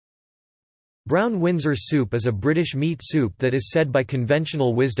Brown Windsor soup is a British meat soup that is said by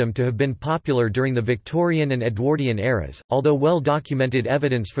conventional wisdom to have been popular during the Victorian and Edwardian eras, although well-documented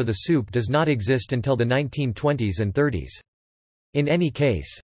evidence for the soup does not exist until the 1920s and 30s. In any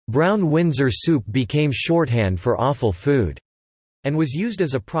case, Brown Windsor soup became shorthand for awful food, and was used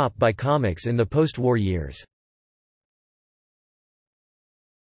as a prop by comics in the post-war years.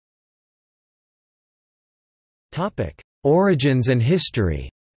 Origins and history.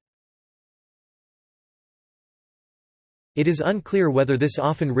 It is unclear whether this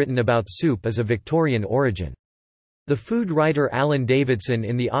often written about soup is of Victorian origin. The food writer Alan Davidson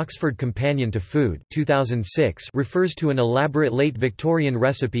in the Oxford Companion to Food 2006 refers to an elaborate late Victorian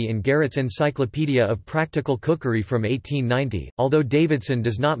recipe in Garrett's Encyclopedia of Practical Cookery from 1890, although Davidson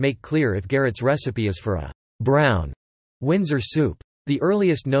does not make clear if Garrett's recipe is for a brown Windsor soup. The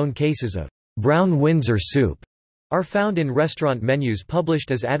earliest known cases of brown Windsor soup are found in restaurant menus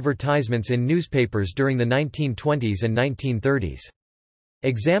published as advertisements in newspapers during the 1920s and 1930s.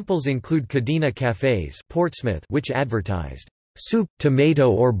 Examples include Cadena Cafés, Portsmouth, which advertised soup,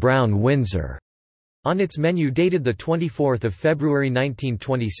 tomato or brown Windsor on its menu dated 24 February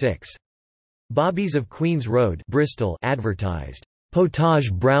 1926. Bobby's of Queen's Road, Bristol, advertised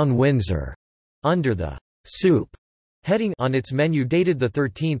potage brown Windsor under the soup heading on its menu dated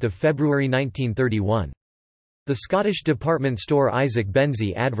 13 February 1931. The Scottish department store Isaac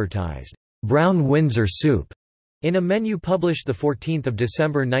Benzie advertised brown Windsor soup in a menu published 14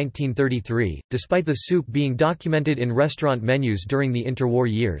 December 1933. Despite the soup being documented in restaurant menus during the interwar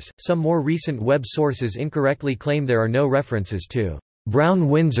years, some more recent web sources incorrectly claim there are no references to brown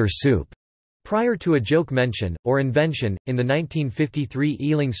Windsor soup prior to a joke mention, or invention, in the 1953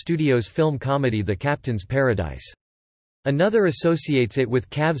 Ealing Studios film comedy The Captain's Paradise. Another associates it with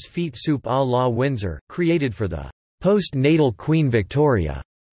calves' feet soup à la Windsor, created for the post-natal Queen Victoria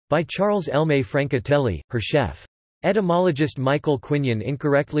by Charles Elme Francatelli, her chef. Etymologist Michael Quinion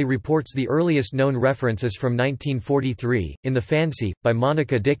incorrectly reports the earliest known references from 1943, in The Fancy, by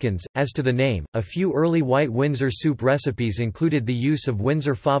Monica Dickens. As to the name, a few early white Windsor soup recipes included the use of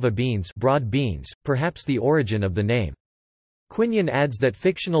Windsor fava beans, broad beans, perhaps the origin of the name. Quinion adds that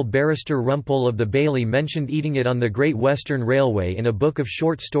fictional barrister Rumpole of the Bailey mentioned eating it on the Great Western Railway in a book of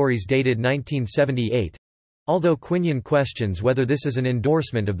short stories dated 1978. Although Quinion questions whether this is an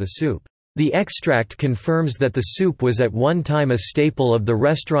endorsement of the soup. The extract confirms that the soup was at one time a staple of the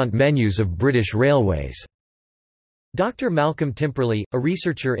restaurant menus of British railways. Dr. Malcolm Timperley, a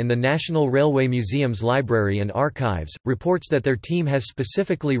researcher in the National Railway Museum's Library and Archives, reports that their team has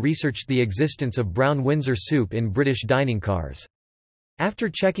specifically researched the existence of brown Windsor soup in British dining cars. After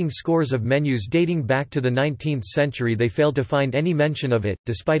checking scores of menus dating back to the 19th century, they failed to find any mention of it.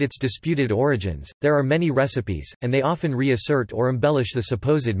 Despite its disputed origins, there are many recipes, and they often reassert or embellish the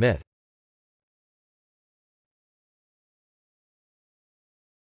supposed myth.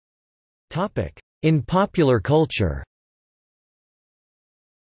 In popular culture.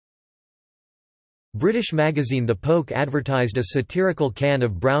 British magazine The Poke advertised a satirical can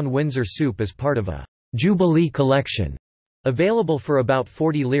of brown Windsor soup as part of a Jubilee collection, available for about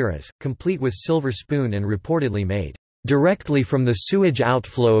 40 liras, complete with silver spoon and reportedly made directly from the sewage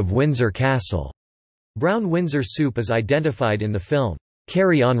outflow of Windsor Castle. Brown Windsor soup is identified in the film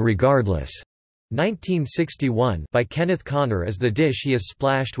Carry On Regardless 1961 by Kenneth Connor as the dish he is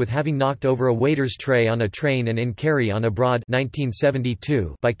splashed with having knocked over a waiter's tray on a train, and in Carry On Abroad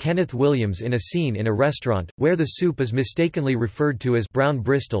 1972 by Kenneth Williams in a scene in a restaurant, where the soup is mistakenly referred to as brown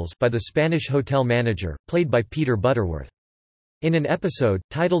Bristols by the Spanish hotel manager, played by Peter Butterworth. In an episode,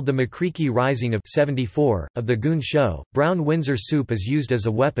 titled The McCreaky Rising of 74, of The Goon Show, brown Windsor soup is used as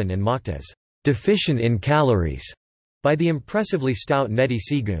a weapon and mocked as deficient in calories by the impressively stout Nettie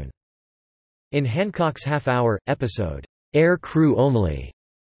Seagoon. In Hancock's Half-Hour, episode, Air Crew Only,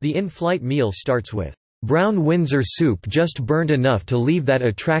 the in-flight meal starts with, "Brown Windsor soup just burned enough to leave that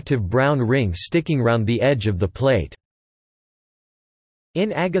attractive brown ring sticking round the edge of the plate."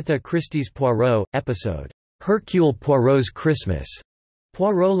 In Agatha Christie's Poirot, episode, Hercule Poirot's Christmas,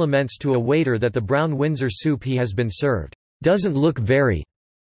 Poirot laments to a waiter that the brown Windsor soup he has been served doesn't look very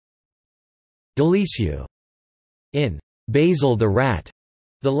delicieux. In Basil the Rat,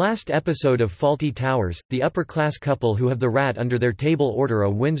 the last episode of Fawlty Towers, the upper-class couple who have the rat under their table order a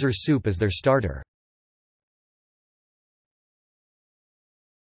Windsor soup as their starter.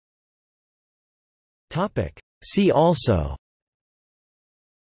 See also: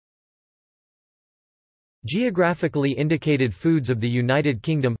 Geographically indicated foods of the United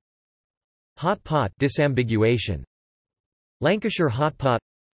Kingdom, Hot pot disambiguation, Lancashire hot pot,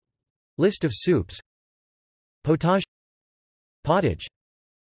 List of soups, Potage, Pottage.